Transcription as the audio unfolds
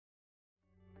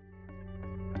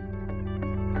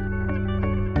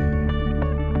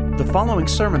The following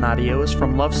sermon audio is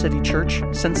from Love City Church,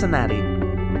 Cincinnati.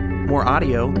 More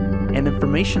audio and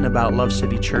information about Love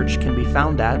City Church can be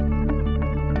found at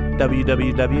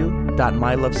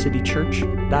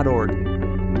www.mylovecitychurch.org.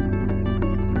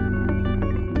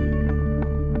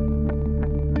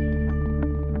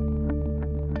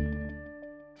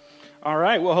 All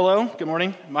right, well, hello, good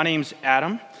morning. My name's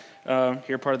Adam,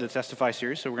 here part of the Testify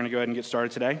series, so we're going to go ahead and get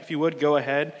started today. If you would, go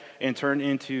ahead and turn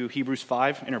into Hebrews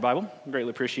 5 in your Bible. Greatly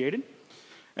appreciated.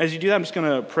 As you do that, I'm just going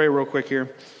to pray real quick here.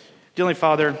 Dear Heavenly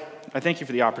Father, I thank you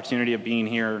for the opportunity of being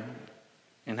here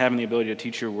and having the ability to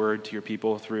teach your word to your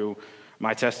people through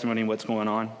my testimony and what's going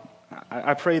on.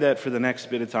 I pray that for the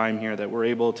next bit of time here that we're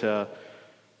able to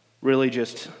really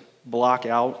just block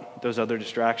out those other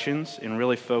distractions and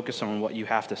really focus on what you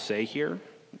have to say here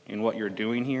and what you're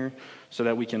doing here so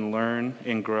that we can learn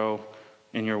and grow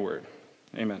in your word.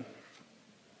 Amen.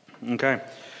 Okay.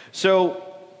 So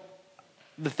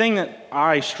the thing that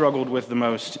I struggled with the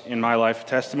most in my life,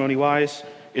 testimony-wise,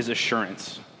 is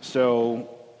assurance. So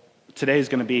today is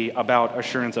going to be about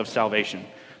assurance of salvation.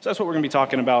 So that's what we're going to be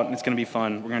talking about, and it's going to be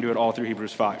fun. We're going to do it all through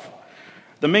Hebrews 5.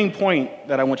 The main point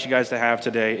that I want you guys to have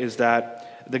today is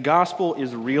that the gospel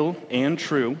is real and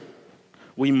true.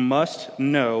 We must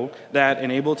know that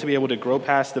and able to grow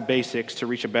past the basics to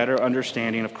reach a better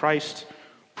understanding of Christ,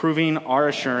 proving our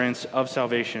assurance of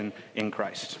salvation in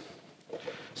Christ.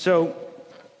 So,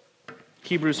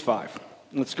 Hebrews 5.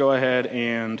 Let's go ahead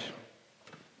and...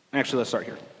 Actually, let's start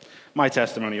here. My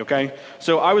testimony, okay?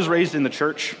 So, I was raised in the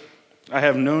church. I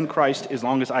have known Christ as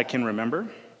long as I can remember.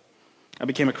 I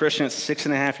became a Christian at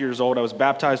 6.5 years old. I was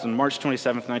baptized on March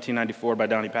 27th, 1994 by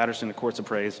Downey Patterson in the Courts of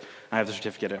Praise. I have the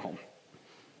certificate at home.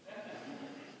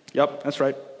 Yep, that's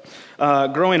right.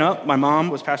 Growing up, my mom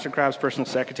was Pastor Crab's personal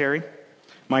secretary.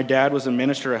 My dad was a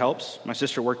minister of helps. My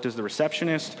sister worked as the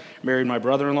receptionist, married my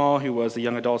brother-in-law, who was the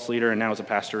young adults leader and now is a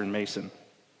pastor in Mason.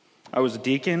 I was a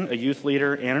deacon, a youth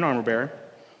leader, and an armor bearer.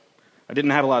 I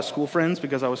didn't have a lot of school friends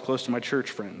because I was close to my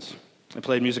church friends. I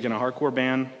played music in a hardcore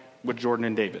band with Jordan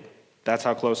and David. That's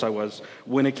how close I was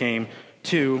when it came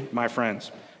to my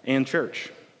friends and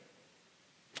church.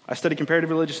 I studied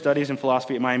comparative religious studies and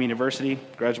philosophy at Miami University,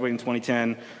 graduated in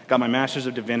 2010, got my Master's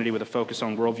of Divinity with a focus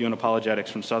on worldview and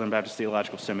apologetics from Southern Baptist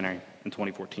Theological Seminary in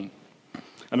 2014.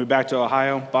 I moved back to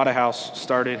Ohio, bought a house,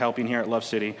 started helping here at Love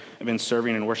City. I've been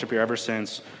serving and worship here ever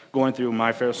since, going through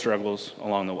my fair struggles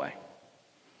along the way.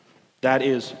 That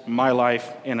is my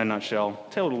life in a nutshell,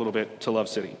 tailored a little bit to Love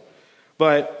City.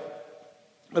 But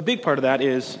a big part of that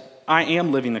is I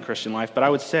am living the Christian life, but I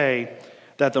would say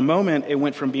that the moment it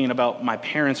went from being about my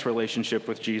parents' relationship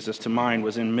with Jesus to mine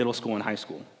was in middle school and high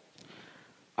school.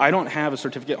 I don't have a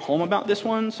certificate home about this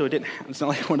one, so it's not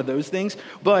like one of those things,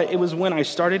 but it was when I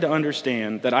started to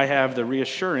understand that I have the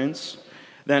reassurance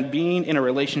that being in a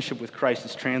relationship with Christ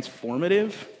is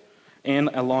transformative and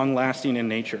long-lasting in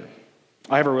nature.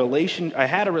 I had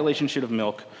a relationship of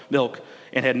milk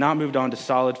and had not moved on to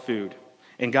solid food,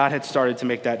 and God had started to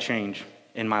make that change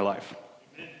in my life.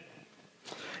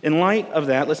 In light of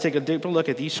that, let's take a deeper look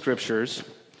at these scriptures,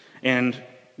 and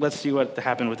let's see what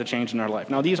happened with the change in our life.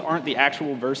 Now, these aren't the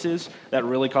actual verses that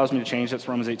really caused me to change. That's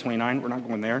Romans 8:29. We're not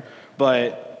going there.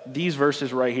 But these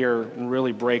verses right here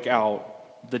really break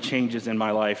out the changes in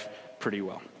my life pretty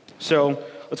well. So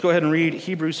let's go ahead and read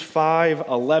Hebrews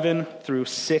 5:11 through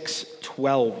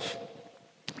 6:12.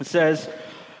 It says,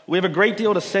 "We have a great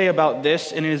deal to say about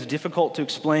this, and it is difficult to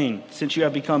explain, since you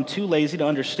have become too lazy to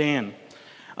understand.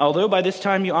 Although by this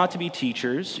time you ought to be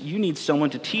teachers, you need someone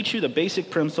to teach you the basic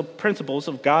principles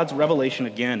of God's revelation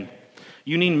again.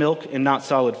 You need milk and not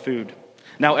solid food.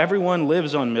 Now everyone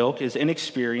lives on milk, is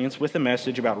inexperienced with the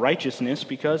message about righteousness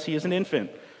because he is an infant.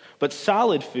 But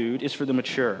solid food is for the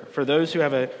mature, for those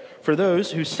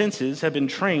whose senses have been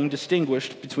trained,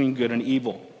 distinguished between good and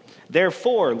evil.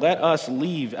 Therefore, let us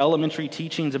leave elementary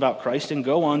teachings about Christ and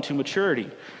go on to maturity,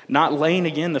 not laying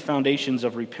again the foundations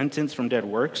of repentance from dead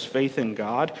works, faith in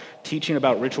God, teaching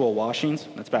about ritual washings,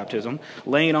 that's baptism,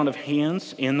 laying on of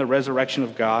hands in the resurrection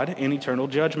of God and eternal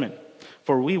judgment.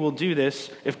 For we will do this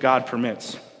if God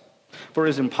permits. For it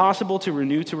is impossible to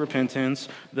renew to repentance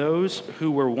those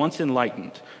who were once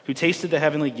enlightened, who tasted the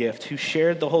heavenly gift, who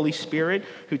shared the Holy Spirit,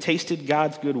 who tasted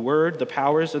God's good word, the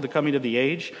powers of the coming of the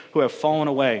age, who have fallen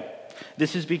away.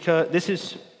 This is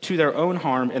to their own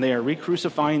harm, and they are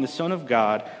re-crucifying the Son of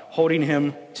God, holding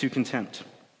him to contempt.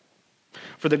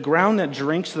 For the ground that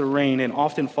drinks the rain and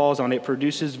often falls on it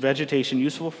produces vegetation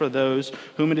useful for those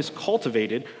whom it is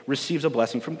cultivated, receives a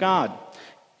blessing from God.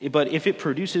 But if it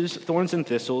produces thorns and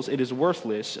thistles, it is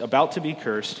worthless, about to be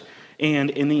cursed,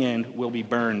 and in the end will be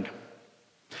burned.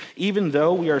 Even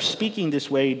though we are speaking this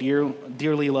way,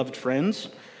 dearly loved friends,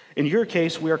 in your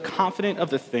case, we are confident of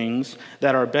the things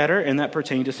that are better and that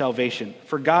pertain to salvation.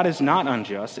 For God is not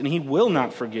unjust, and he will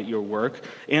not forget your work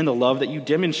and the love that you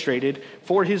demonstrated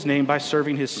for his name by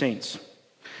serving his saints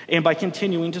and by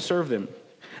continuing to serve them.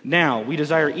 Now, we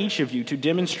desire each of you to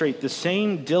demonstrate the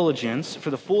same diligence for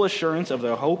the full assurance of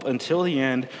the hope until the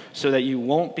end, so that you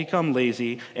won't become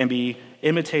lazy and be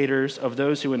imitators of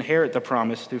those who inherit the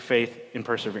promise through faith and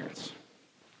perseverance.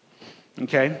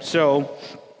 Okay, so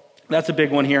that's a big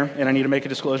one here, and I need to make a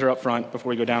disclosure up front before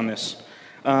we go down this.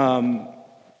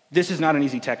 This is not an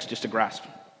easy text just to grasp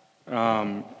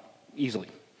easily.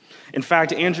 In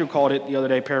fact, Andrew called it the other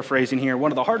day, paraphrasing here,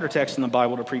 one of the harder texts in the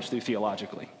Bible to preach through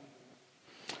theologically.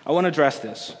 I want to address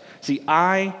this. See,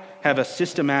 I have a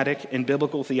systematic and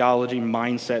biblical theology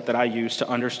mindset that I use to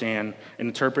understand and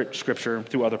interpret Scripture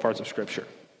through other parts of Scripture.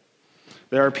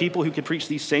 There are people who could preach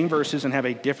these same verses and have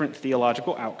a different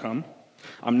theological outcome.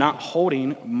 I'm not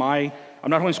holding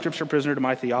Scripture prisoner to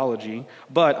my theology,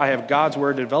 but I have God's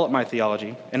word to develop my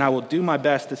theology, and I will do my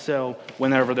best to so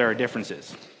whenever there are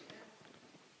differences.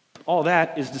 All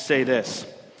that is to say this.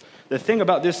 The thing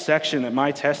about this section that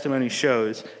my testimony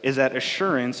shows is that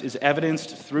assurance is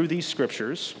evidenced through these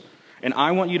scriptures, and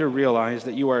I want you to realize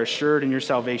that you are assured in your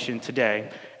salvation today,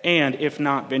 and if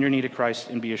not, bend your knee to Christ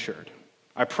and be assured.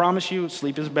 I promise you,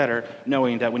 sleep is better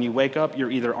knowing that when you wake up, you're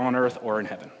either on earth or in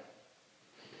heaven.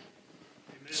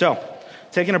 So,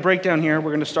 taking a breakdown here,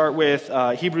 we're going to start with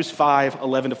Hebrews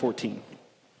 5:11-14.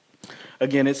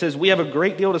 Again, it says, "We have a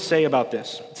great deal to say about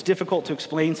this. It's difficult to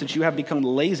explain since you have become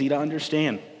lazy to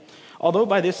understand. Although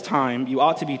by this time you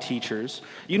ought to be teachers,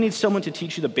 you need someone to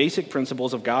teach you the basic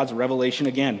principles of God's revelation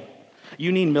again.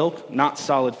 You need milk, not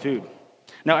solid food.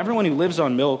 Now, everyone who lives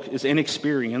on milk is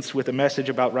inexperienced with a message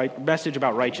about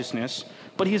righteousness,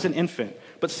 but he is an infant.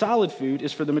 But solid food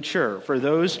is for the mature, for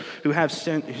those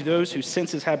whose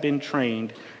senses have been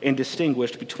trained and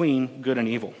distinguished between good and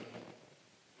evil."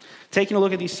 Taking a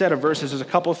look at these set of verses, there's a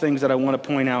couple of things that I want to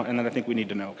point out and that I think we need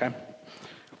to know, okay?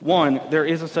 One, there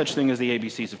is a such thing as the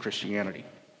ABCs of Christianity.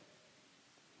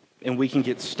 And we can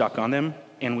get stuck on them,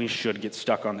 and we should get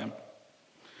stuck on them.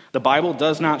 The Bible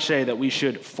does not say that we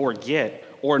should forget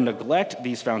or neglect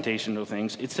these foundational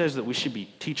things. It says that we should be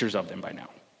teachers of them by now.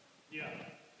 Yeah.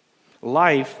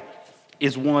 Life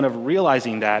is one of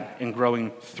realizing that and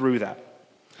growing through that.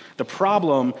 The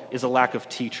problem is a lack of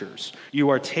teachers. You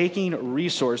are taking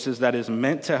resources that is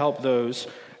meant to help those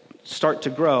start to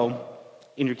grow,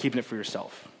 and you're keeping it for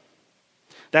yourself.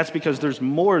 That's because there's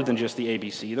more than just the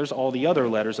ABC. There's all the other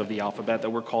letters of the alphabet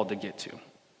that we're called to get to.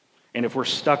 And if we're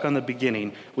stuck on the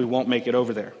beginning, we won't make it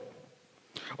over there.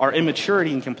 Our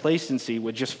immaturity and complacency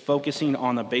with just focusing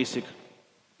on the basic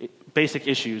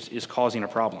issues is causing a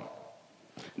problem.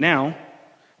 Now,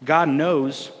 God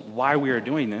knows why we are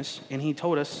doing this, and he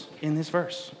told us in this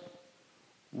verse.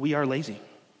 We are lazy.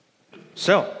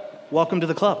 So, welcome to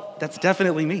the club. That's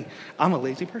definitely me. I'm a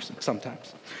lazy person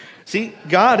sometimes. See,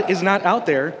 God is not out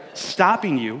there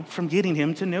stopping you from getting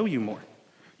him to know you more.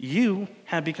 You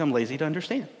have become lazy to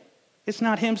understand. It's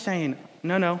not him saying,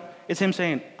 no. It's him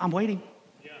saying, I'm waiting.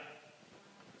 Yeah.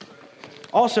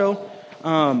 Also,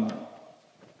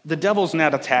 the devil's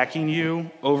not attacking you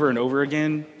over and over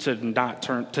again to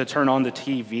turn on the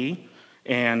TV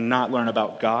and not learn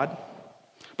about God,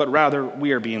 but rather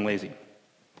we are being lazy.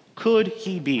 Could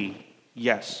he be?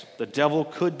 Yes, the devil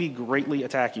could be greatly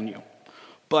attacking you.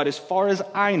 But as far as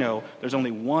I know, there's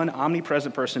only one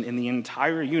omnipresent person in the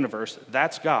entire universe.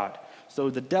 That's God. So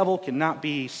the devil cannot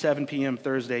be 7 p.m.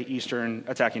 Thursday Eastern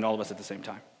attacking all of us at the same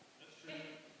time.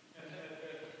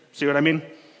 See what I mean?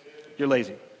 You're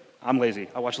lazy. I'm lazy.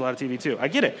 I watch a lot of TV too. I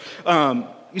get it.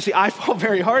 You see, I fall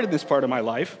very hard in this part of my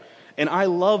life, and I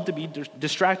love to be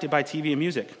distracted by TV and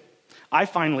music. I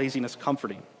find laziness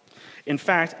comforting. In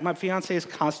fact, my fiance is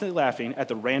constantly laughing at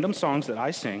the random songs that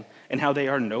I sing and how they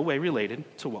are no way related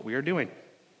to what we are doing.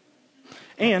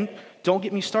 And don't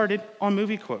get me started on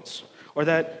movie quotes or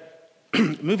that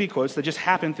movie quotes that just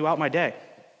happen throughout my day.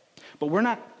 But we're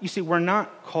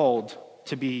not called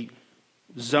to be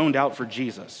zoned out for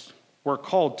Jesus. We're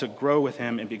called to grow with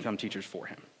him and become teachers for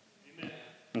him. Amen.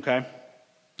 Okay?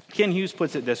 Ken Hughes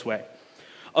puts it this way: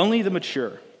 only the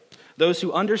mature, those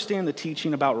who understand the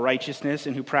teaching about righteousness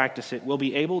and who practice it, will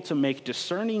be able to make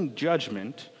discerning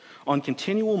judgment on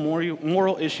continual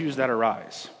moral issues that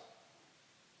arise.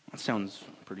 That sounds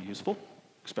pretty useful,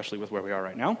 especially with where we are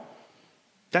right now.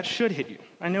 That should hit you.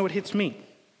 I know it hits me.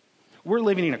 We're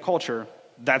living in a culture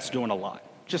that's doing a lot,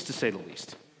 just to say the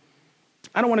least.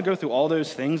 I don't want to go through all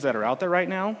those things that are out there right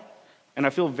now, and I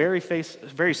feel very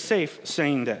safe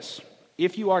saying this.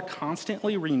 If you are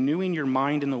constantly renewing your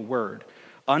mind in the Word,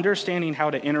 understanding how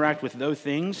to interact with those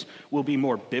things will be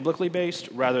more biblically based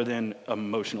rather than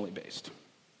emotionally based.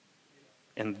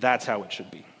 And that's how it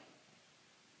should be.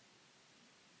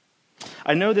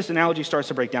 I know this analogy starts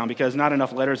to break down because not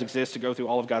enough letters exist to go through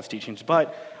all of God's teachings,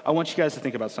 but I want you guys to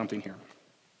think about something here.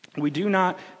 If we do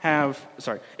not have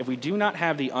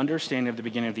the understanding of the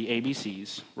beginning of the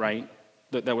ABCs, right,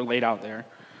 that were laid out there,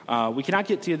 we cannot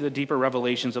get to the deeper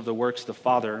revelations of the works of the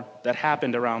Father that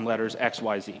happened around letters X,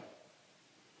 Y, Z.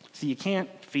 See, you can't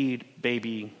feed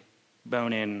baby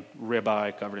bone-in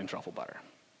ribeye covered in truffle butter.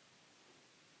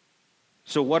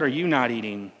 So what are you not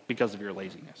eating because of your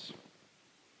laziness?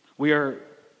 When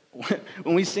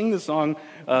we sing the song,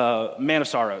 Man of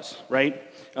Sorrows, right?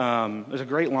 There's a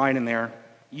great line in there.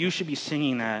 You should be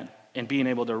singing that and being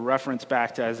able to reference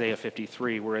back to Isaiah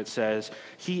 53, where it says,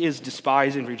 "He is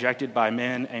despised and rejected by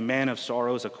men, a man of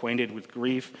sorrows, acquainted with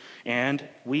grief, and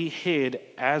we hid,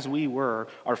 as we were,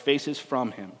 our faces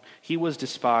from him. He was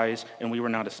despised, and we were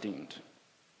not esteemed."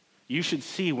 You should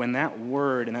see when that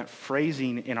word and that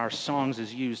phrasing in our songs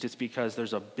is used, it's because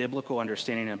there's a biblical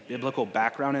understanding and a biblical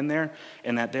background in there,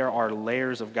 and that there are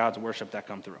layers of God's worship that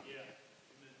come through.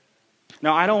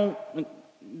 Now,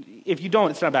 if you don't,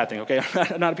 it's not a bad thing, okay?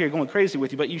 I'm not up here going crazy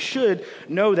with you, but you should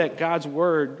know that God's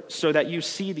word so that you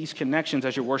see these connections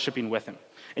as you're worshiping with him.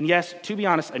 And yes, to be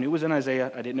honest, I knew it was in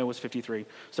Isaiah. I didn't know it was 53,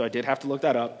 so I did have to look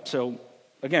that up. So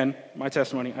again, my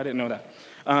testimony, I didn't know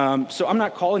that. So I'm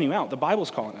not calling you out. The Bible's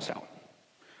calling us out.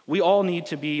 We all need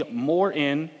to be more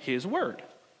in his word.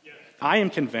 Yes. I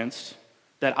am convinced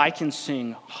that I can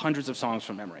sing hundreds of songs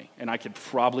from memory, and I could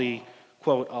probably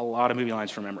quote a lot of movie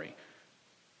lines from memory.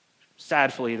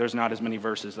 Sadly, there's not as many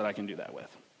verses that I can do that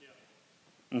with.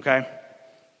 Okay?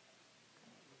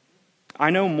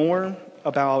 I know more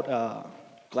about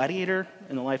Gladiator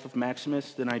and the life of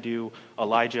Maximus than I do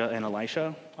Elijah and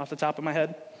Elisha off the top of my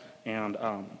head. And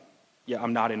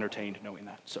I'm not entertained knowing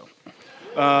that. So,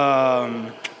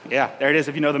 there it is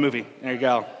if you know the movie. There you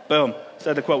go. Boom.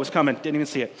 Said the quote was coming. Didn't even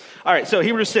see it. All right, so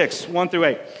Hebrews 6, 1 through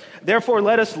 8. "Therefore,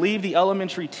 let us leave the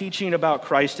elementary teaching about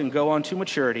Christ and go on to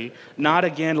maturity, not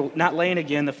laying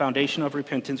again the foundation of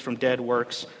repentance from dead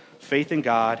works, faith in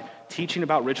God, teaching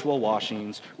about ritual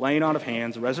washings, laying on of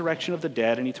hands, resurrection of the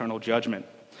dead, and eternal judgment.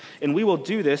 And we will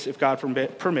do this if God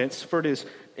permits, for it is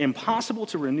impossible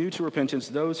to renew to repentance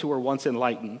those who were once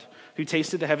enlightened, who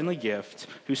tasted the heavenly gift,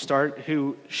 who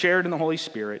shared in the Holy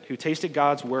Spirit, who tasted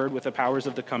God's word with the powers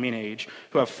of the coming age,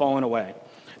 who have fallen away.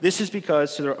 This is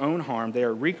because to their own harm they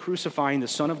are re-crucifying the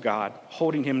Son of God,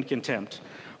 holding him in contempt.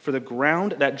 For the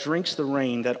ground that drinks the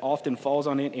rain that often falls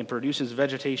on it and produces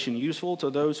vegetation useful to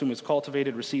those whom is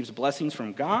cultivated receives blessings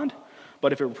from God,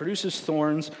 but if it produces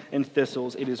thorns and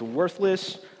thistles, it is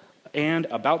worthless and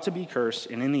about to be cursed,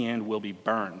 and in the end will be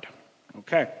burned."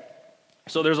 Okay,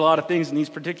 so there's a lot of things in these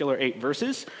particular 8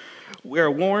 verses. We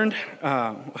were warned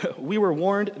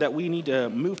that we need to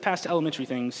move past elementary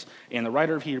things, and the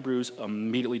writer of Hebrews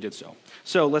immediately did so.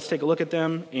 So let's take a look at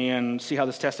them and see how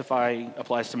this Testify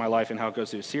applies to my life and how it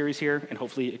goes through a series here, and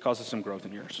hopefully it causes some growth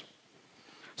in yours.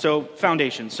 So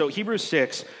foundations. So Hebrews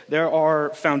 6, there are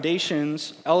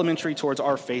foundations elementary towards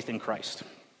our faith in Christ.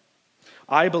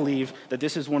 I believe that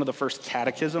this is one of the first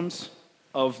catechisms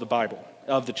of the Bible,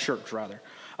 of the church, rather.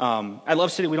 At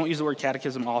Love City, we don't use the word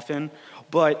catechism often,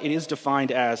 but it is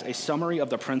defined as a summary of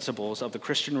the principles of the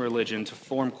Christian religion to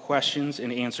form questions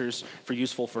and answers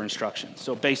useful for instruction.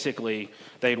 So basically,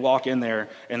 they'd walk in there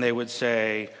and they would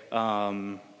say,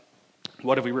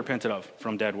 what have we repented of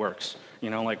from dead works?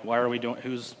 Why are we doing,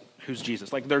 who's Jesus?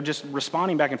 They're just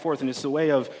responding back and forth, and it's a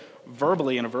way of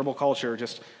verbally, in a verbal culture,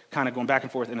 just kind of going back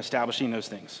and forth and establishing those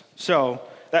things. So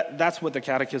that's what the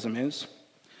catechism is.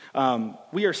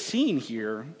 What we are seeing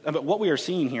here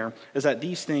is that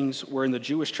these things were in the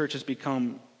Jewish churches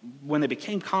when they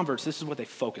became converts, this is what they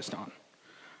focused on.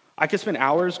 I could spend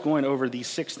hours going over these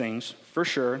 6 things, for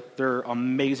sure. They're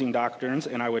amazing doctrines,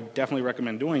 and I would definitely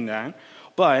recommend doing that.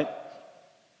 But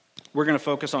we're going to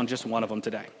focus on just one of them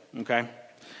today, okay?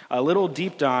 A little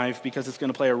deep dive, because it's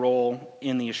going to play a role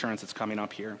in the assurance that's coming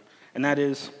up here, and that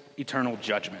is eternal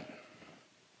judgment.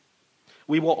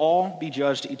 We will all be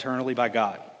judged eternally by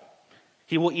God.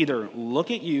 He will either look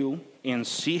at you and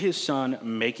see his Son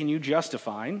making you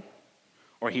justified,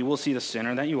 or he will see the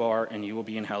sinner that you are, and you will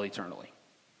be in hell eternally.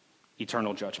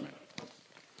 Eternal judgment.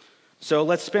 So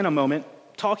let's spend a moment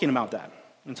talking about that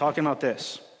and talking about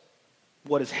this.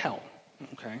 What is hell?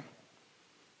 Okay.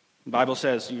 The Bible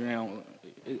says,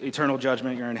 eternal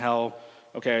judgment, you're in hell.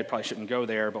 Okay, I probably shouldn't go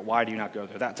there, but why do you not go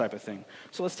there? That type of thing.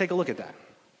 So let's take a look at that.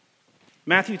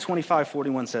 Matthew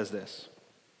 25:41 says this.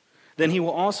 Then he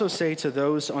will also say to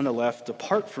those on the left,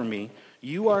 'Depart from me,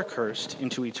 you are cursed,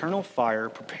 into eternal fire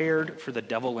prepared for the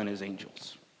devil and his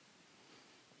angels.'"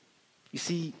 You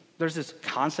see, there's this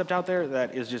concept out there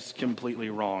that is just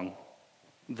completely wrong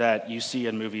that you see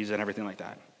in movies and everything like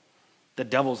that. The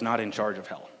devil's not in charge of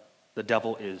hell. The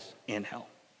devil is in hell.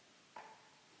 You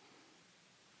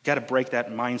got to break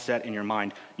that mindset in your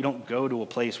mind. You don't go to a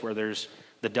place where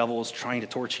the devil's trying to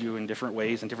torture you in different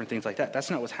ways and different things like that.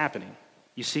 That's not what's happening.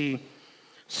 You see,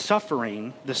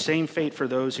 suffering the same fate for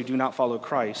those who do not follow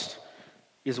Christ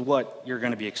is what you're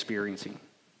going to be experiencing.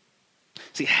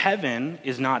 See, heaven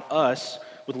is not us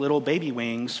with little baby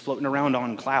wings floating around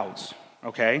on clouds,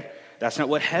 okay? That's not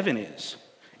what heaven is.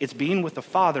 It's being with the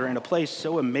Father in a place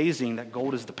so amazing that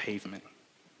gold is the pavement.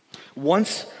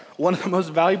 Once one of the most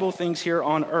valuable things here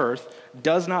on earth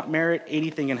does not merit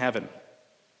anything in heaven.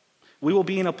 We will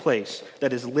be in a place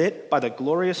that is lit by the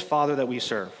glorious Father that we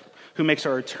serve, who makes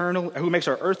our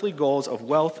earthly goals of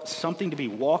wealth something to be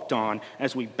walked on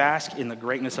as we bask in the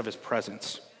greatness of his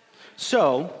presence.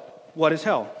 So, what is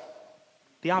hell?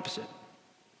 The opposite.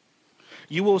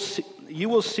 You will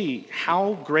see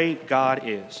how great God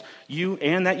is,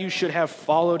 and that you should have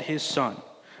followed his Son.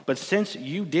 But since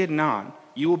you did not,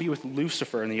 you will be with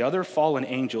Lucifer and the other fallen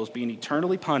angels, being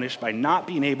eternally punished by not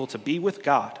being able to be with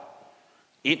God.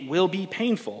 It will be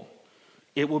painful.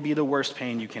 It will be the worst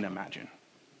pain you can imagine.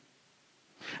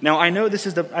 Now, I know this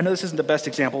isn't the best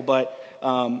example, but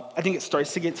I think it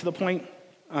starts to get to the point.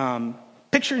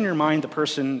 Picture in your mind the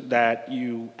person that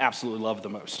you absolutely love the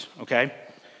most, okay?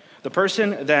 The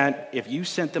person that if you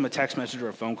sent them a text message or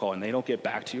a phone call and they don't get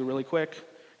back to you really quick,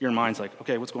 your mind's like,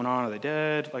 okay, what's going on? Are they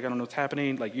dead? Like, I don't know what's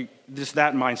happening. Like, just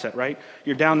that mindset, right?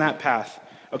 You're down that path,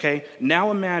 okay?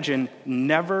 Now imagine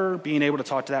never being able to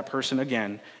talk to that person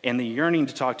again, and the yearning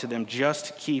to talk to them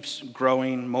just keeps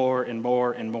growing more and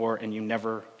more and more, and you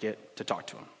never get to talk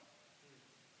to them.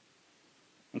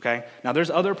 Okay? Now,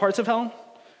 there's other parts of hell,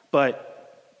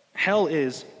 but hell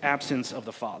is absence of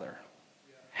the Father.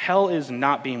 Hell is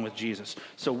not being with Jesus.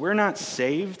 So we're not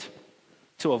saved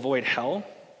to avoid hell.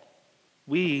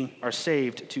 We are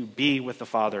saved to be with the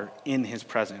Father in his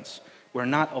presence. We're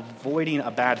not avoiding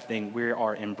a bad thing. We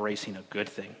are embracing a good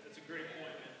thing. That's a great point,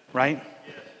 man. Right?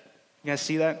 Yeah. You guys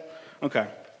see that? Okay.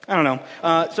 I don't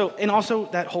know. And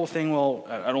also that whole thing, well,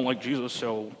 I don't like Jesus,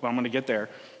 so I'm going to get there.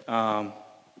 I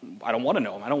don't want to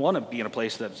know him. I don't want to be in a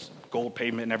place that's gold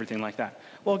pavement and everything like that.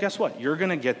 Well, guess what? You're going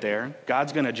to get there.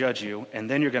 God's going to judge you, and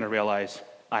then you're going to realize,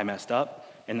 I messed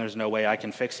up, and there's no way I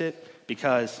can fix it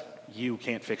because you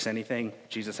can't fix anything.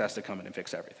 Jesus has to come in and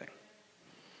fix everything.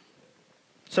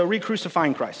 So,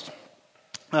 re-crucifying Christ.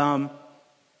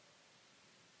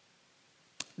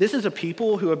 This is a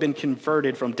people who have been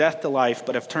converted from death to life,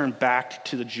 but have turned back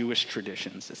to the Jewish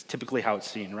traditions. It's typically how it's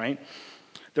seen, right?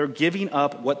 They're giving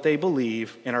up what they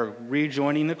believe and are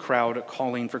rejoining the crowd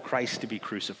calling for Christ to be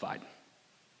crucified.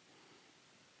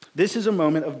 This is a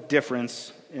moment of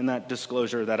difference in that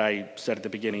disclosure that I said at the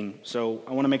beginning, so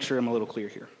I want to make sure I'm a little clear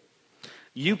here.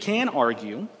 You can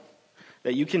argue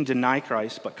that you can deny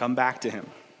Christ but come back to him.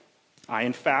 I,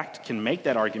 in fact, can make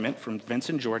that argument from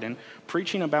Vincent Jordan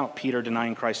preaching about Peter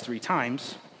denying Christ 3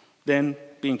 times, then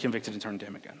being convicted and turned to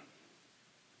him again.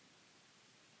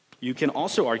 You can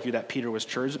also argue that Peter was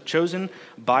chosen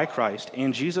by Christ,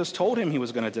 and Jesus told him he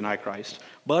was going to deny Christ,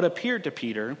 but appeared to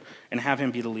Peter and have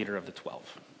him be the leader of the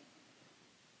 12.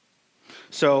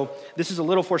 So this is a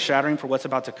little foreshadowing for what's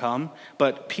about to come,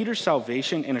 but Peter's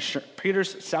salvation and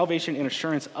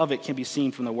assurance of it can be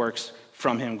seen from the works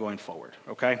from him going forward,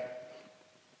 okay?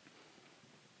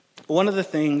 One of the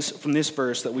things from this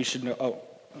verse that we should know,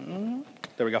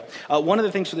 there we go. One of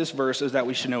the things for this verse is that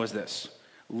we should know is this.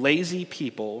 Lazy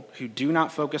people who do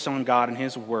not focus on God and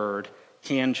his word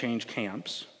can change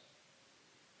camps.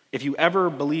 If you ever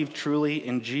believe truly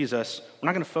in Jesus, we're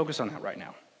not going to focus on that right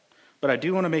now. But I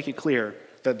do want to make it clear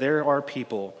that there are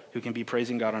people who can be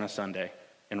praising God on a Sunday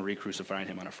and re-crucifying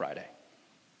him on a Friday.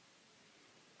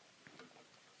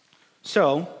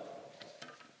 So,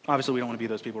 obviously we don't want to be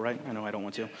those people, right? I know I don't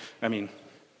want to. I mean,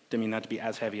 didn't mean that to be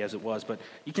as heavy as it was, but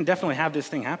you can definitely have this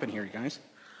thing happen here, you guys.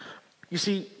 You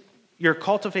see, you're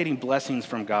cultivating blessings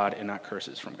from God and not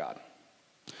curses from God.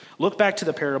 Look back to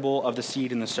the parable of the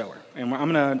seed and the sower. And you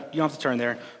don't have to turn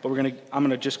there, but I'm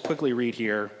gonna just quickly read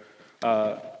here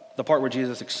the part where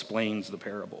Jesus explains the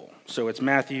parable. So it's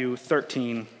Matthew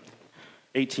 13,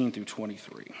 18 through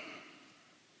 23.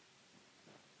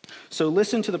 So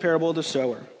listen to the parable of the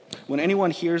sower. When anyone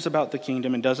hears about the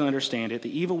kingdom and doesn't understand it,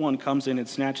 the evil one comes in and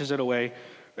snatches it away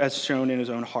as shown in his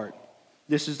own heart.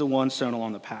 This is the one sown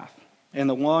along the path. And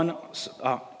the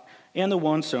And the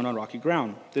one sown on rocky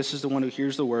ground. This is the one who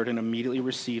hears the word and immediately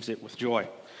receives it with joy.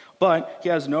 But he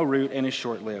has no root and is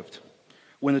short-lived.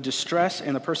 When the distress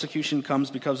and the persecution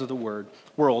comes because of the word,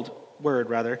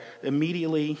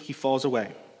 immediately he falls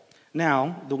away.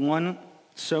 Now, the one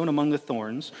sown among the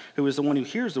thorns, who is the one who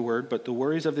hears the word, but the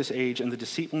worries of this age and the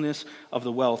deceitfulness of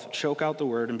the wealth choke out the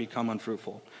word and become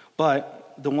unfruitful.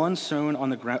 But the one sown on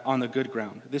the good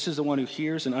ground, this is the one who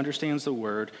hears and understands the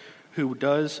word, who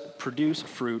does produce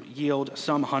fruit, yield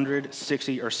some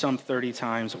 160 or some 30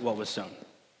 times what was sown.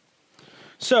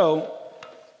 So,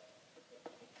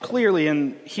 clearly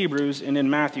in Hebrews and in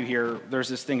Matthew here, there's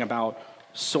this thing about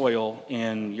soil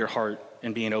in your heart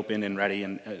and being open and ready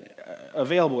and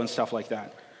available and stuff like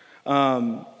that.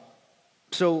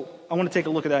 So I want to take a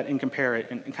look at that and compare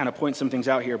it and kind of point some things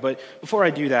out here. But before I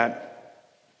do that,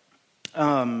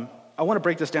 I want to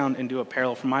break this down and do a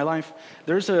parallel from my life.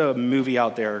 There's a movie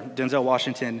out there. Denzel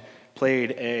Washington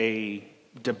played a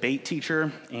debate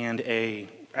teacher and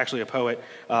actually a poet,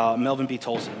 Melvin B.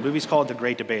 Tolson. The movie's called The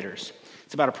Great Debaters.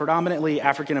 It's about a predominantly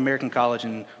African-American college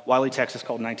in Wiley, Texas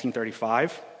called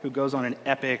 1935, who goes on an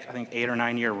epic, I think, 8 or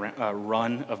 9 year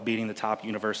run of beating the top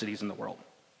universities in the world.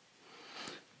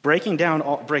 Breaking down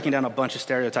a bunch of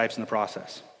stereotypes in the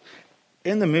process.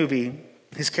 In the movie,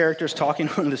 his character's talking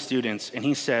to one of the students, and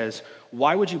he says,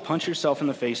 "Why would you punch yourself in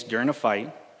the face during a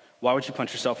fight? Why would you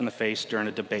punch yourself in the face during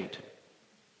a debate?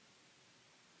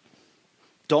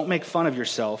 Don't make fun of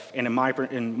yourself, and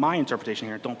in my interpretation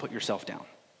here, don't put yourself down."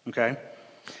 Okay?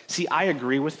 See, I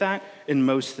agree with that in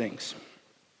most things.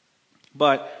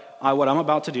 But what I'm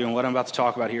about to do and what I'm about to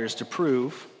talk about here is to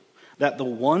prove that the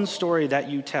one story that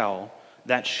you tell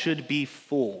that should be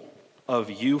full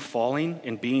of you falling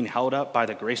and being held up by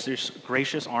the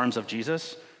gracious arms of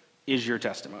Jesus is your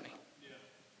testimony.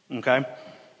 Okay?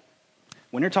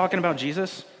 When you're talking about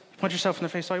Jesus, punch yourself in the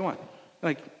face all you want.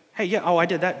 Like, hey, yeah, I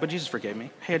did that, but Jesus forgave me.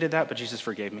 Hey, I did that, but Jesus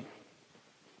forgave me.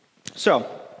 So,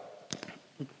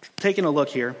 taking a look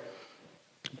here,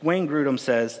 Wayne Grudem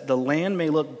says, "The land may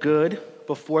look good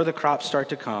before the crops start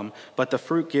to come, but the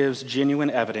fruit gives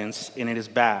genuine evidence, and it is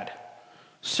bad."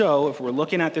 So if we're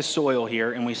looking at this soil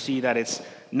here and we see that it's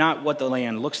not what the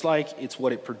land looks like, it's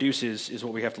what it produces is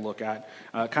what we have to look at.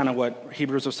 Kind of what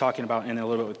Hebrews was talking about and a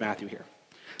little bit with Matthew here.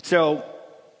 So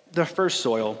the first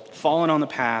soil, fallen on the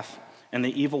path, and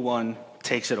the evil one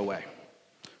takes it away.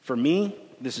 For me,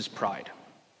 this is pride,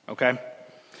 okay?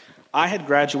 I had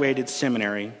graduated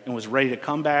seminary and was ready to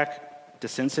come back to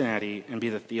Cincinnati and be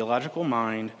the theological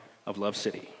mind of Love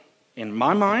City. In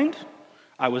my mind,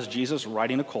 I was Jesus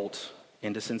riding a colt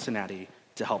into Cincinnati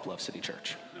to help Love City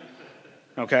Church.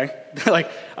 Okay?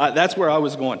 That's where I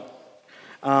was going.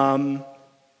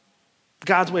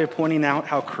 God's way of pointing out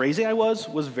how crazy I was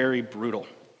very brutal.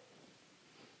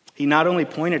 He not only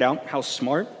pointed out how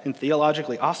smart and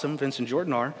theologically awesome Vince and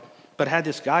Jordan are, but had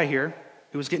this guy here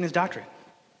who was getting his doctorate.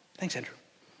 Thanks, Andrew.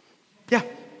 Yeah,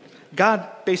 God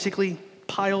basically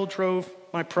pile drove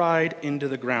my pride into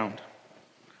the ground.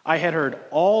 I had heard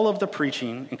all of the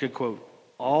preaching and could quote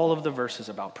all of the verses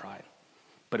about pride,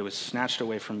 but it was snatched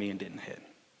away from me and didn't hit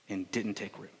and didn't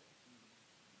take root.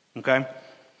 Okay?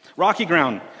 Rocky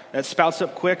ground that spouts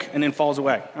up quick and then falls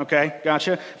away. Okay,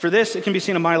 gotcha. For this, it can be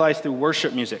seen in my life through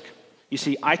worship music. You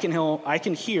see, I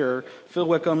can hear Phil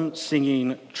Wickham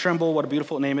singing "Tremble, What a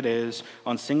Beautiful Name It Is"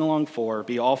 on Sing Along 4,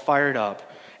 be all fired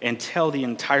up, and tell the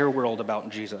entire world about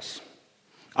Jesus.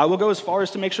 I will go as far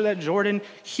as to make sure that Jordan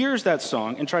hears that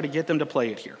song and try to get them to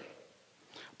play it here.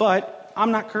 But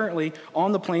I'm not currently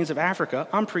on the plains of Africa.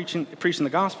 I'm preaching the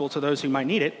gospel to those who might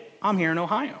need it. I'm here in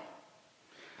Ohio.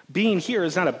 Being here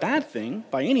is not a bad thing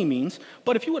by any means,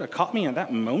 but if you would have caught me at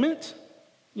that moment,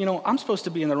 I'm supposed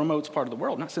to be in the remote part of the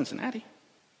world, not Cincinnati.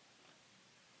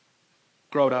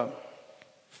 Growed up,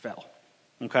 fell.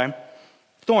 Okay?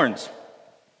 Thorns.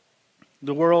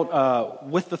 The world,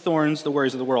 with the thorns, the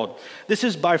worries of the world. This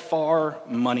is by far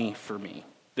money for me.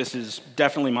 This is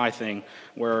definitely my thing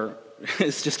where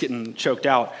it's just getting choked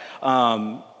out.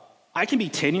 I can be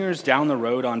 10 years down the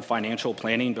road on financial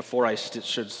planning before I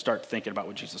should start thinking about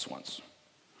what Jesus wants.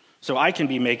 So I can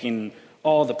be making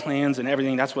all the plans and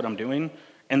everything, that's what I'm doing,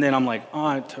 and then I'm like, oh,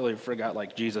 I totally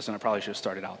forgot Jesus, and I probably should have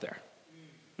started out there.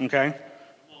 Okay?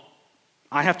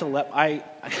 I have to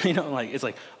it's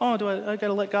like, oh, I got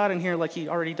to let God in here like he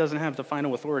already doesn't have the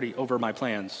final authority over my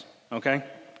plans. Okay?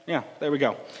 Yeah, there we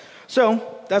go.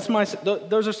 So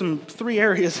those are some 3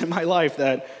 areas in my life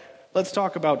that let's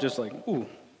talk about just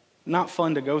not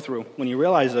fun to go through when you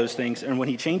realize those things and when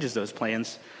he changes those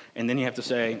plans, and then you have to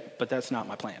say, but that's not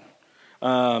my plan.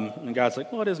 And God's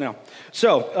like, well, it is now.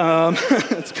 So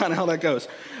that's kind of how that goes.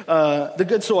 The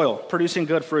good soil, producing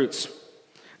good fruits.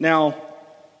 Now,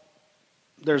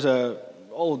 there's a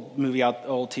old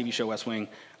TV show, West Wing,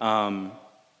 and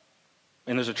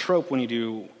there's a trope when you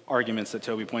do arguments that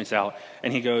Toby points out,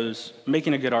 and he goes,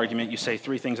 making a good argument, you say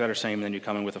three things that are same, and then you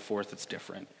come in with a fourth that's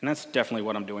different. And that's definitely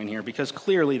what I'm doing here, because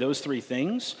clearly those three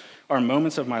things are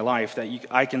moments of my life that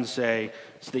I can say,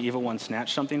 the evil one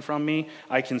snatched something from me.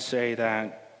 I can say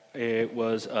that it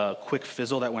was a quick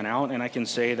fizzle that went out, and I can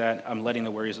say that I'm letting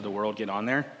the worries of the world get on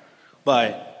there.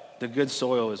 But the good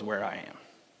soil is where I am.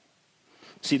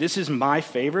 See, this is my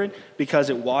favorite because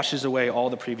it washes away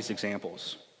all the previous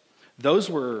examples.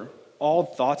 Those were all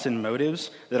thoughts and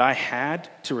motives that I had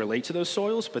to relate to those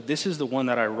soils, but this is the one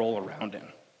that I roll around in.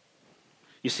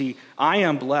 You see, I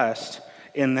am blessed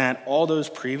in that all those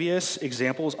previous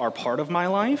examples are part of my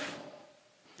life,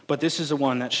 but this is the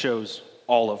one that shows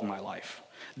all of my life.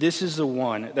 This is the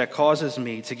one that causes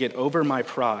me to get over my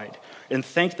pride and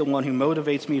thank the one who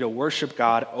motivates me to worship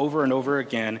God over and over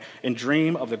again and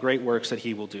dream of the great works that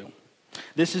he will do.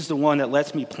 This is the one that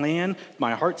lets me plan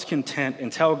my heart's content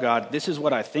and tell God, this is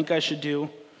what I think I should do,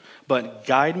 but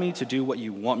guide me to do what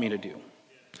you want me to do.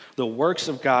 The works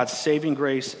of God's saving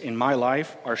grace in my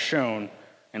life are shown,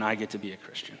 and I get to be a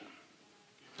Christian.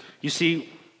 You see,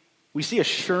 we see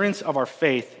assurance of our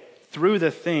faith through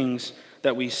the things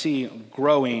that we see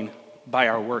growing by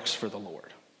our works for the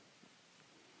Lord.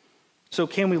 So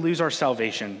can we lose our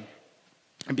salvation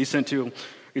and be sent to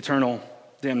eternal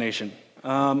damnation?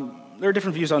 There are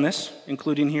different views on this,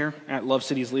 including here at Love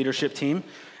City's leadership team.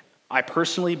 I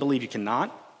personally believe you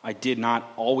cannot. I did not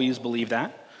always believe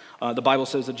that. The Bible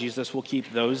says that Jesus will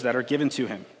keep those that are given to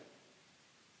him.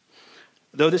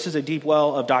 Though this is a deep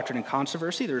well of doctrine and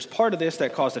controversy, there's part of this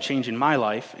that caused a change in my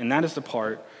life, and that is the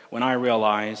part when I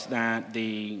realized that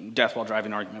the death while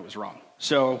driving argument was wrong.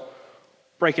 So,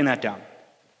 breaking that down.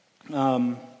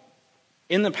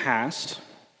 In the past,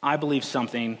 I believed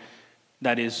something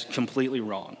that is completely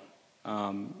wrong.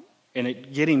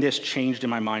 Getting this changed in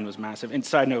my mind was massive. And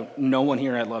side note, no one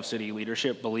here at Love City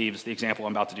leadership believes the example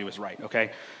I'm about to do is right,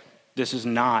 okay? This is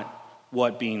not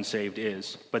what being saved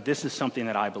is, but this is something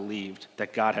that I believed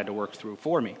that God had to work through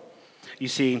for me. You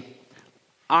see,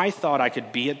 I thought I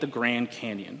could be at the Grand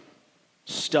Canyon,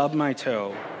 stub my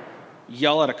toe,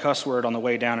 yell at a cuss word on the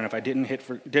way down, and if I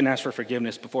didn't ask for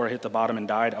forgiveness before I hit the bottom and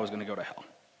died, I was going to go to hell.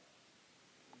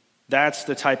 That's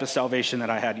the type of salvation that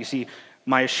I had. You see,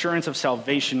 my assurance of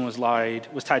salvation was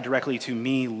tied directly to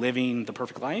me living the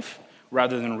perfect life,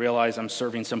 rather than realize I'm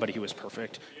serving somebody who is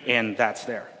perfect, and that's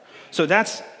there. So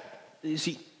that's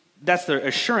the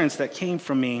assurance that came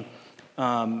from me,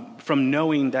 from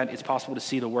knowing that it's possible to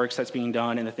see the works that's being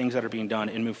done and the things that are being done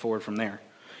and move forward from there.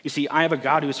 You see, I have a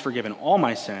God who has forgiven all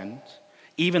my sins,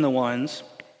 even the ones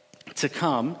to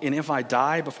come, and if I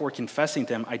die before confessing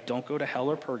them, I don't go to hell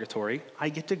or purgatory. I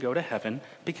get to go to heaven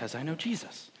because I know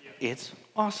Jesus. It's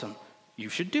awesome. You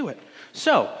should do it.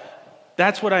 So,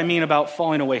 that's what I mean about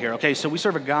falling away here. Okay, so we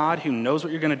serve a God who knows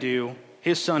what you're going to do.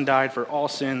 His son died for all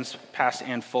sins, past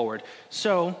and forward.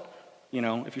 So,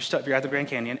 if you're at the Grand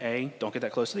Canyon, don't get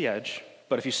that close to the edge.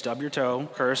 But if you stub your toe,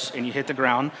 curse, and you hit the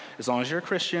ground, as long as you're a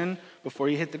Christian, before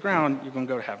you hit the ground, you're going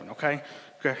to go to heaven, okay?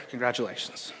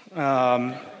 Congratulations.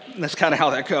 That's kind of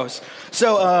how that goes.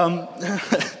 So,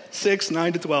 6,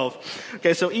 9 to 12.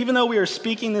 Okay, so even though we are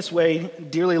speaking this way,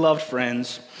 dearly loved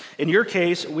friends, in your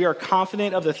case, we are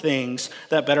confident of the things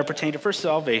that better pertain to for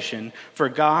salvation, for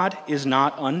God is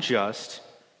not unjust.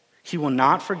 He will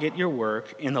not forget your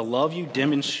work and the love you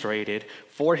demonstrated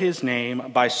for his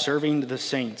name by serving the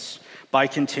saints, by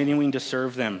continuing to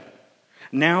serve them.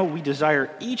 Now we desire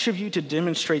each of you to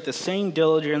demonstrate the same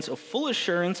diligence of full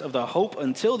assurance of the hope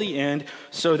until the end,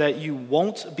 so that you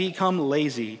won't become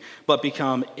lazy, but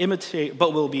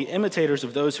will be imitators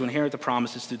of those who inherit the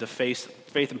promises through the faith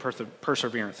and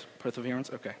perseverance.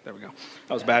 Perseverance? Okay, there we go.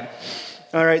 That was bad.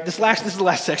 All right, this is the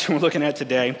last section we're looking at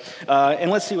today.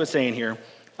 And let's see what's saying here.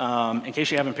 In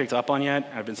case you haven't picked up on yet,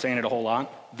 I've been saying it a whole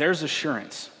lot. There's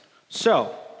assurance.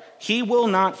 So, he will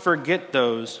not forget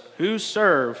those who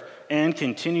serve and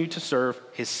continue to serve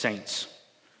his saints.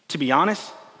 To be honest,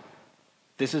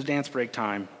 this is dance break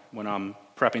time when I'm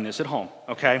prepping this at home,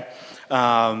 okay?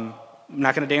 I'm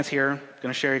not going to dance here. I'm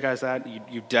going to share you guys that.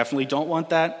 You definitely don't want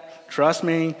that. Trust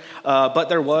me. But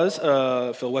there was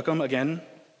Phil Wickham, again,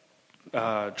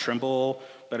 Trimble,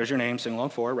 Better's Your Name, Sing Along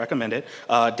 4, recommend it.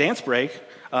 Dance break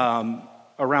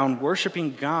around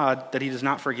worshiping God that he does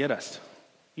not forget us.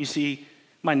 You see,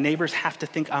 my neighbors have to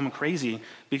think I'm crazy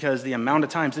because the amount of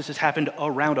times this has happened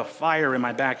around a fire in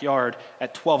my backyard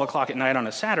at 12 o'clock at night on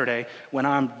a Saturday when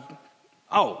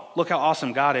look how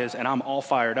awesome God is, and I'm all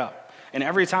fired up. And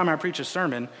every time I preach a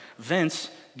sermon, Vince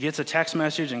gets a text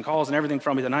message and calls and everything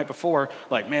from me the night before,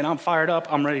 like, man, I'm fired up,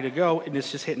 I'm ready to go, and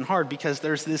it's just hitting hard because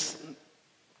there's this,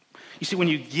 you see, when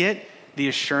you get the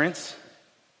assurance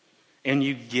and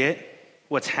you get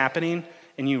what's happening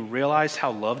and you realize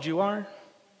how loved you are,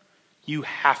 you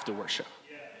have to worship.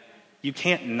 You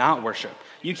can't not worship.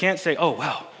 You can't say, oh,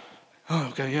 wow, oh,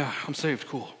 okay, yeah, I'm saved,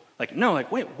 cool. Like, no,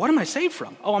 like, wait, what am I saved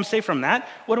from? Oh, I'm saved from that?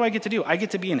 What do I get to do? I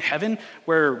get to be in heaven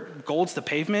where gold's the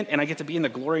pavement and I get to be in the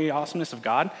glory and awesomeness of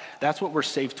God. That's what we're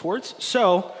saved towards.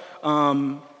 So, you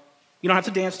don't have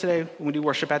to dance today when we do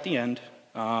worship at the end.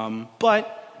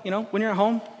 But, when you're at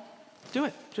home, do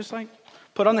it. Just like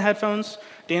put on the headphones,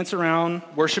 dance around,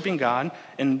 worshiping God,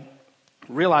 and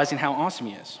realizing how awesome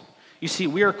he is. You see,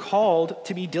 we are called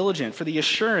to be diligent for the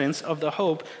assurance of the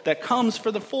hope that comes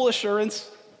for the full assurance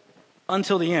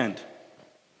until the end.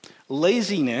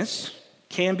 Laziness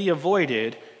can be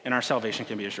avoided, and our salvation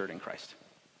can be assured in Christ.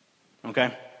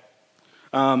 Okay?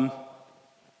 You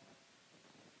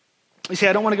see,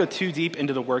 I don't want to go too deep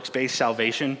into the works-based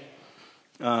salvation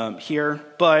here,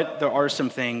 but there are some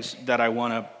things that I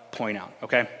want to point out,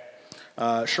 okay?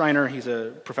 Schreiner, he's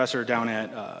a professor down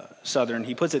at Southern,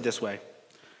 he puts it this way.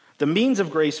 The means of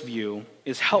grace view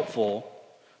is helpful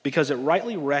because it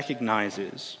rightly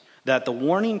recognizes that the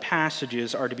warning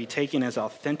passages are to be taken as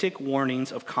authentic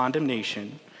warnings of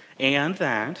condemnation, and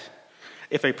that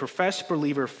if a professed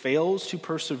believer fails to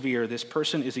persevere, this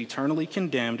person is eternally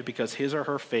condemned because his or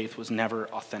her faith was never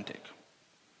authentic.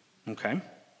 Okay?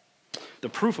 The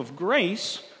proof of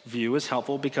grace view is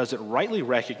helpful because it rightly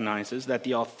recognizes that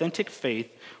the authentic faith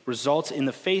results in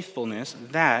the faithfulness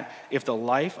that if the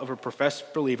life of a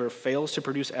professed believer fails to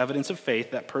produce evidence of faith,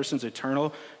 that person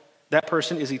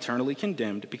is eternally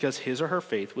condemned because his or her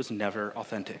faith was never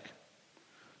authentic.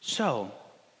 So,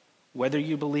 whether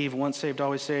you believe once saved,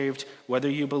 always saved, whether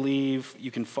you believe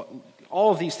you can,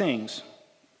 all of these things,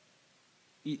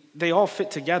 they all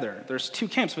fit together. There's two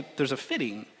camps, but there's a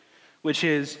fitting, which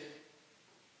is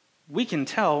we can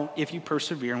tell if you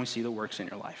persevere and we see the works in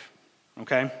your life.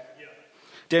 Okay? Yeah.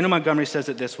 Daniel Montgomery says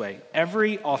it this way: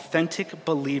 every authentic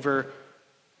believer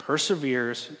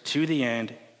perseveres to the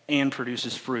end and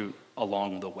produces fruit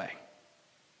along the way.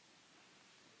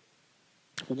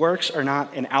 Works are an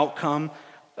outcome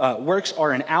of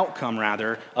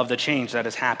the change that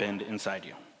has happened inside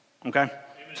you. Okay? Amen.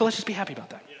 So let's just be happy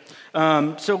about that.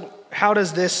 Yeah. So how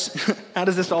does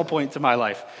this all point to my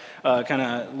life? Kind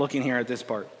of looking here at this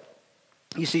part.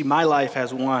 You see, my life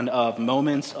has one of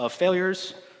moments of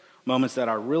failures, moments that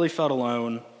I really felt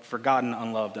alone, forgotten,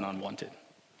 unloved, and unwanted.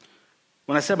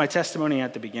 When I said my testimony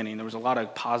at the beginning, there was a lot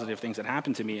of positive things that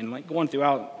happened to me. And like going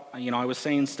throughout, I was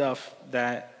saying stuff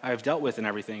that I've dealt with and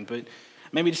everything, but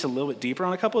maybe just a little bit deeper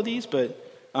on a couple of these. But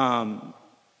I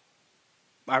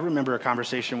remember a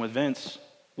conversation with Vince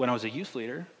when I was a youth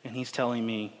leader, and he's telling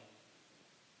me,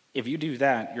 if you do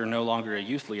that, you're no longer a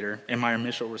youth leader. And my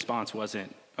initial response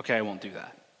wasn't, okay, I won't do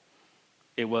that.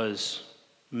 It was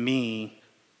me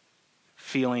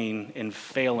feeling and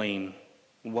failing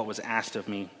what was asked of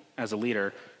me as a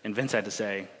leader, and Vince had to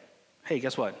say, hey,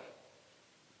 guess what?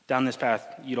 Down this path,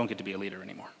 you don't get to be a leader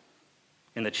anymore.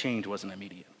 And the change wasn't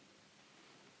immediate.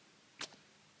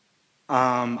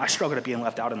 I struggled at being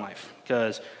left out in life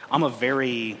because I'm a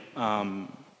very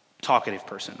talkative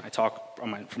person. I talk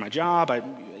for my job.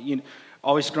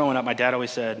 Always growing up, my dad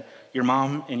always said, your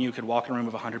mom and you could walk in a room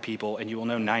of 100 people and you will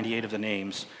know 98 of the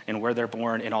names and where they're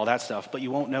born and all that stuff, but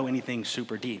you won't know anything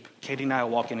super deep. Katie and I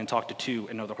will walk in and talk to 2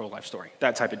 and know their whole life story,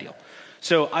 that type of deal.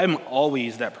 So I'm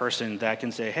always that person that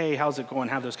can say, hey, how's it going,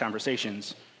 have those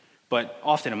conversations. But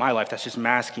often in my life, that's just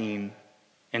masking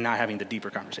and not having the deeper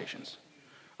conversations.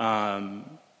 And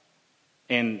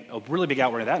a really big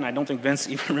outward of that, and I don't think Vince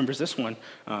even remembers this one,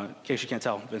 in case you can't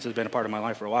tell, Vince has been a part of my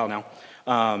life for a while now.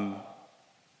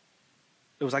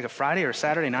 It was like a Friday or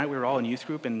Saturday night, we were all in youth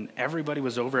group, and everybody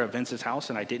was over at Vince's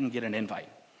house, and I didn't get an invite.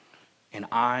 And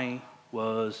I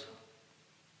was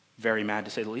very mad,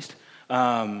 to say the least.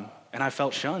 And I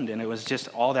felt shunned, and it was just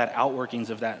all that outworkings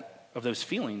of those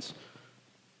feelings.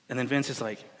 And then Vince is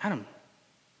like, Adam,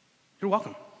 you're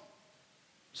welcome.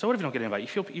 So what if you don't get an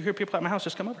invite? You hear people at my house,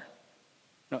 just come over.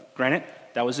 No, granted,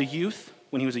 that was a youth.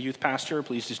 When he was a youth pastor,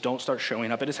 please just don't start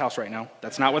showing up at his house right now.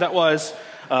 That's not what that was.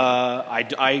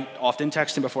 I often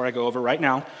text him before I go over right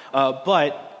now.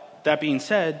 But that being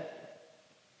said,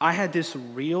 I had this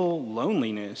real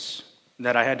loneliness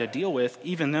that I had to deal with,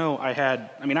 even though I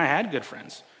had good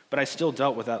friends, but I still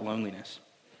dealt with that loneliness.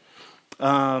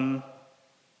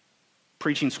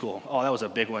 Preaching school. Oh, that was a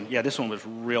big one. Yeah, this one was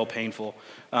real painful.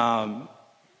 I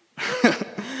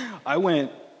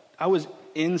was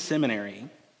in seminary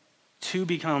to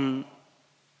become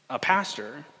a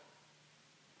pastor.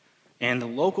 And the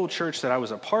local church that I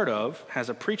was a part of has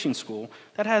a preaching school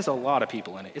that has a lot of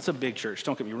people in it. It's a big church,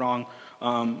 don't get me wrong.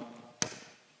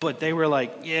 But they were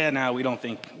like, yeah, no, we don't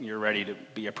think you're ready to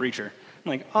be a preacher. I'm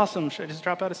like, awesome, should I just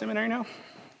drop out of seminary now?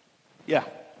 Yeah.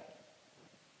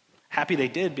 Happy they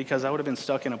did, because I would have been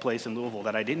stuck in a place in Louisville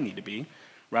that I didn't need to be,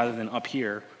 rather than up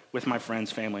here with my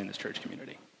friends, family, in this church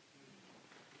community.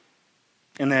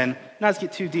 And then, not to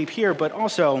get too deep here, but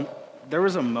also, there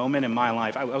was a moment in my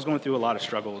life, I was going through a lot of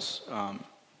struggles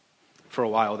for a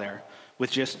while there,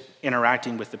 with just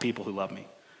interacting with the people who love me.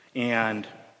 And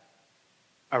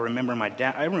I remember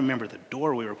I remember the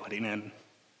door we were putting in.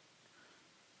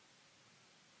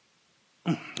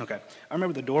 Okay, I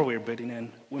remember the door we were putting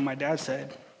in when my dad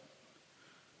said,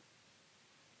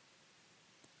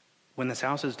 when this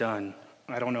house is done,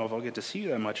 I don't know if I'll get to see you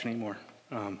that much anymore,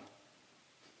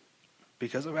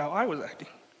 because of how I was acting.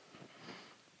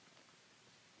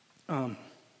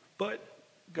 But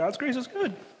God's grace is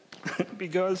good,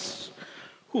 because,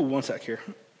 one sec here.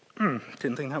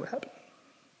 Didn't think that would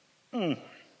happen.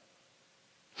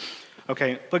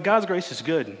 Okay, but God's grace is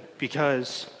good,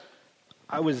 because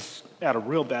I was at a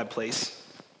real bad place.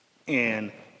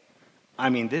 And I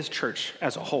mean, this church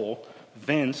as a whole,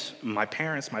 Vince, my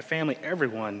parents, my family,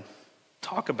 everyone,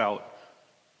 talk about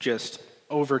just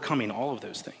overcoming all of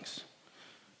those things.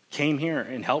 Came here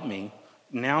and helped me,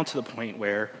 now to the point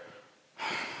where,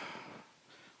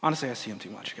 honestly, I see them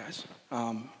too much, guys.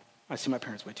 I see my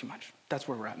parents way too much. That's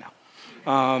where we're at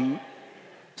now.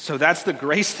 So that's the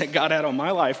grace that God had on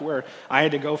my life, where I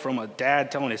had to go from a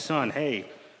dad telling his son, hey,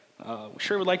 we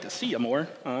sure would like to see you more,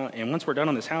 and once we're done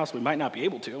on this house, we might not be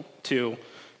able to,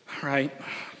 right,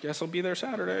 guess I'll be there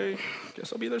Saturday.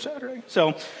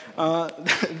 So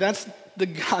that's the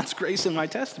God's grace in my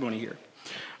testimony here.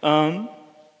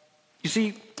 You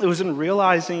see, it was in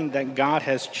realizing that God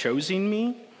has chosen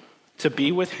me to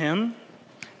be with him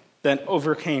that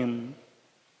overcame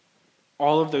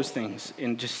all of those things,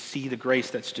 and just see the grace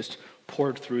that's just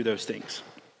poured through those things.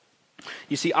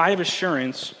 You see, I have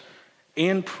assurance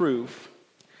and proof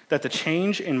that the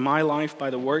change in my life by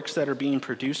the works that are being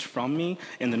produced from me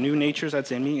and the new natures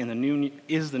that's in me and the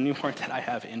new heart that I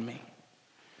have in me.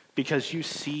 Because you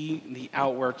see the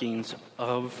outworkings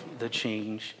of the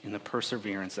change and the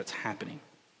perseverance that's happening.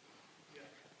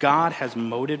 God has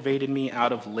motivated me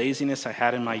out of laziness I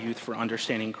had in my youth for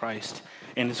understanding Christ,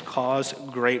 and has caused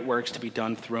great works to be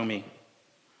done through me.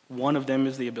 One of them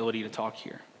is the ability to talk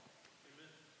here.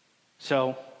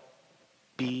 So,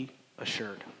 be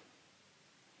assured.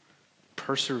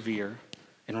 Persevere,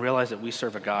 and realize that we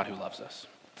serve a God who loves us.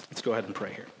 Let's go ahead and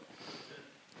pray here.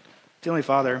 Dear Heavenly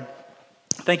Father,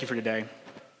 thank you for today.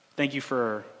 Thank you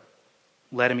for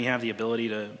letting me have the ability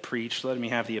to preach, letting me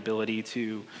have the ability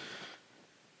to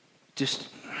just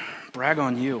brag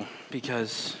on you,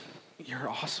 because you're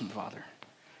awesome, Father.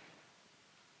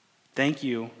 Thank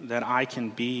you that I can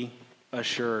be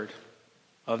assured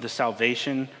of the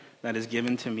salvation that is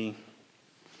given to me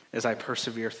as I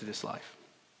persevere through this life.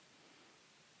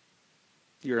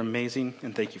 You're amazing,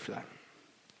 and thank you for that.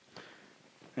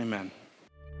 Amen.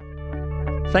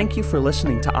 Thank you for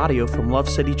listening to audio from Love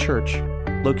City Church,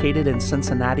 located in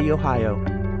Cincinnati, Ohio.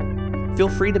 Feel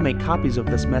free to make copies of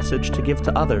this message to give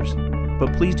to others,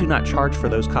 but please do not charge for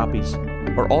those copies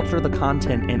or alter the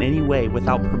content in any way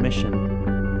without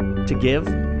permission. To give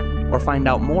or find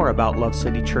out more about Love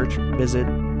City Church, visit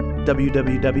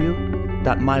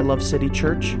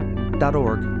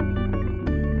www.mylovecitychurch.org.